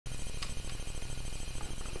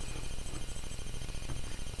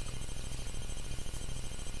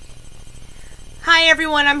Hi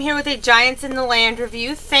everyone, I'm here with a Giants in the Land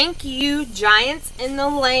review. Thank you, Giants in the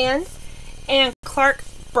Land and Clark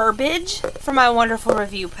Burbidge for my wonderful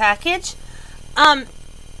review package.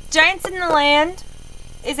 Giants in the Land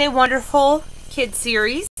is a wonderful kid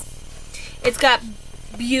series. It's got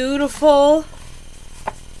beautiful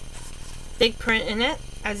big print in it,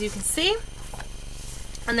 as you can see.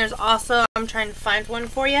 And there's also, I'm trying to find one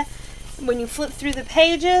for you. When you flip through the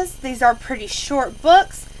pages, these are pretty short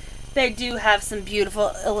books. They do have some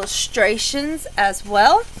beautiful illustrations as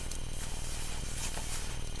well.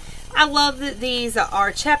 I love that these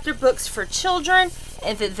are chapter books for children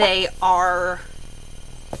and that they are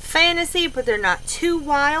fantasy, but they're not too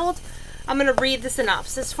wild. I'm going to read the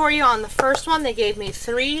synopsis for you on the first one. They gave me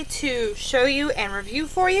 3 to show you and review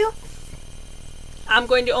for you. I'm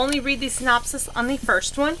going to only read the synopsis on the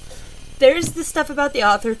first one. There's the stuff about the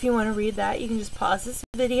author. If you want to read that, you can just pause this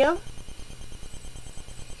video.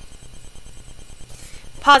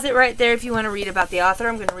 Pause it right there if you want to read about the author.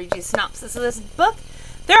 I'm going to read you a synopsis of this book.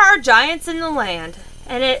 There are giants in the land,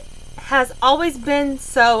 and it has always been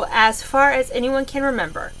so as far as anyone can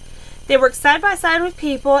remember. They work side by side with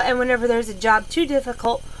people, and whenever there's a job too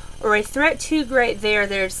difficult or a threat too great, they are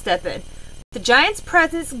there to step in. The giant's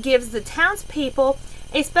presence gives the townspeople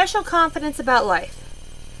a special confidence about life.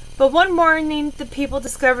 But one morning, the people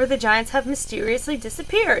discover the giants have mysteriously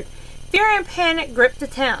disappeared. Fear and panic grip the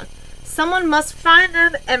town. Someone must find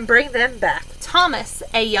them and bring them back. Thomas,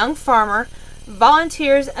 a young farmer,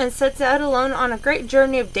 volunteers and sets out alone on a great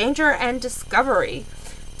journey of danger and discovery.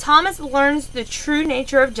 Thomas learns the true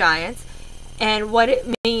nature of giants and what it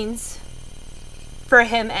means for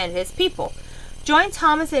him and his people. Join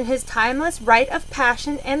Thomas in his timeless rite of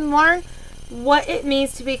passion and learn what it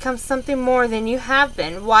means to become something more than you have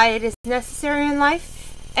been, why it is necessary in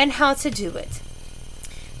life, and how to do it.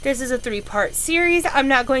 This is a 3-part series. I'm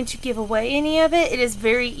not going to give away any of it. It is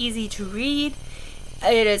very easy to read.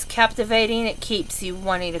 It is captivating. It keeps you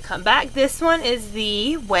wanting to come back. This one is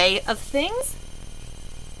The Way of Things.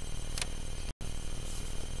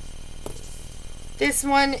 This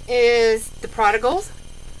one is The Prodigals.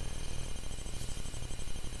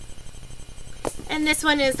 And this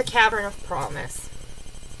one is The Cavern of Promise.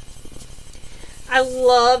 I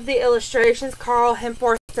love the illustrations. Carl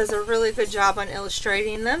Hempworth does a really good job on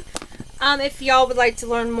illustrating them. If y'all would like to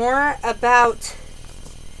learn more about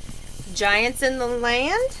Giants in the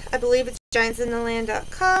Land, I believe it's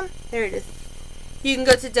giantsintheland.com. There it is. You can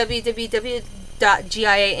go to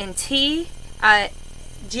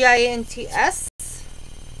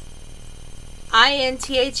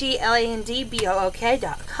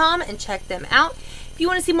and check them out. If you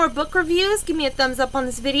want to see more book reviews, give me a thumbs up on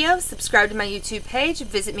this video, subscribe to my YouTube page,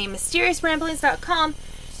 visit me at mysteriousramblings.com,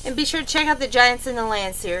 and be sure to check out the Giants in the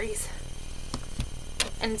Land series.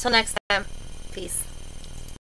 And until next time, peace.